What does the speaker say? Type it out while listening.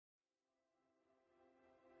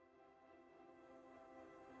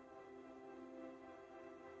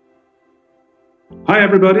Hi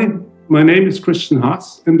everybody, my name is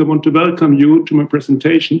Haass and I want to welcome you to my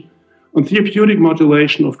presentation on therapeutic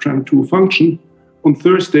modulation of TREM2 function on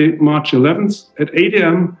Thursday, March 11th at 8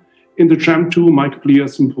 a.m. in the TREM2 Microglia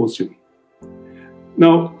Symposium.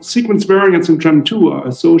 Now, sequence variants in TREM2 are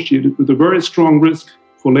associated with a very strong risk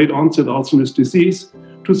for late onset Alzheimer's disease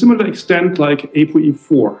to a similar extent like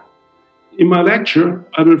ApoE4. In my lecture,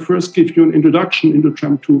 I will first give you an introduction into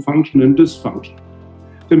TREM2 function and dysfunction.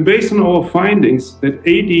 Then, based on our findings that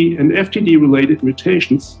AD and FTD-related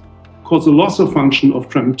mutations cause a loss of function of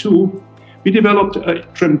TREM2, we developed a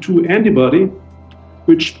TREM2 antibody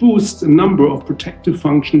which boosts a number of protective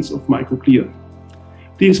functions of microglia.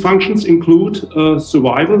 These functions include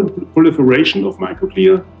survival, proliferation of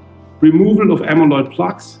microglia, removal of amyloid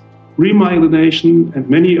plaques, remyelination, and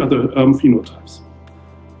many other phenotypes.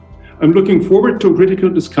 I'm looking forward to a critical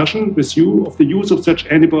discussion with you of the use of such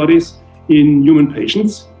antibodies in human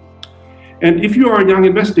patients. And if you are a young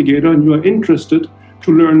investigator and you are interested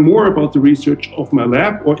to learn more about the research of my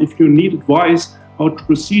lab, or if you need advice how to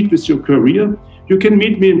proceed with your career, you can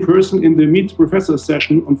meet me in person in the Meet the Professor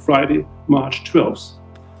session on Friday, March 12th.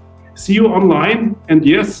 See you online, and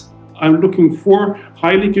yes, I'm looking for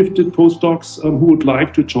highly gifted postdocs who would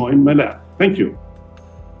like to join my lab. Thank you.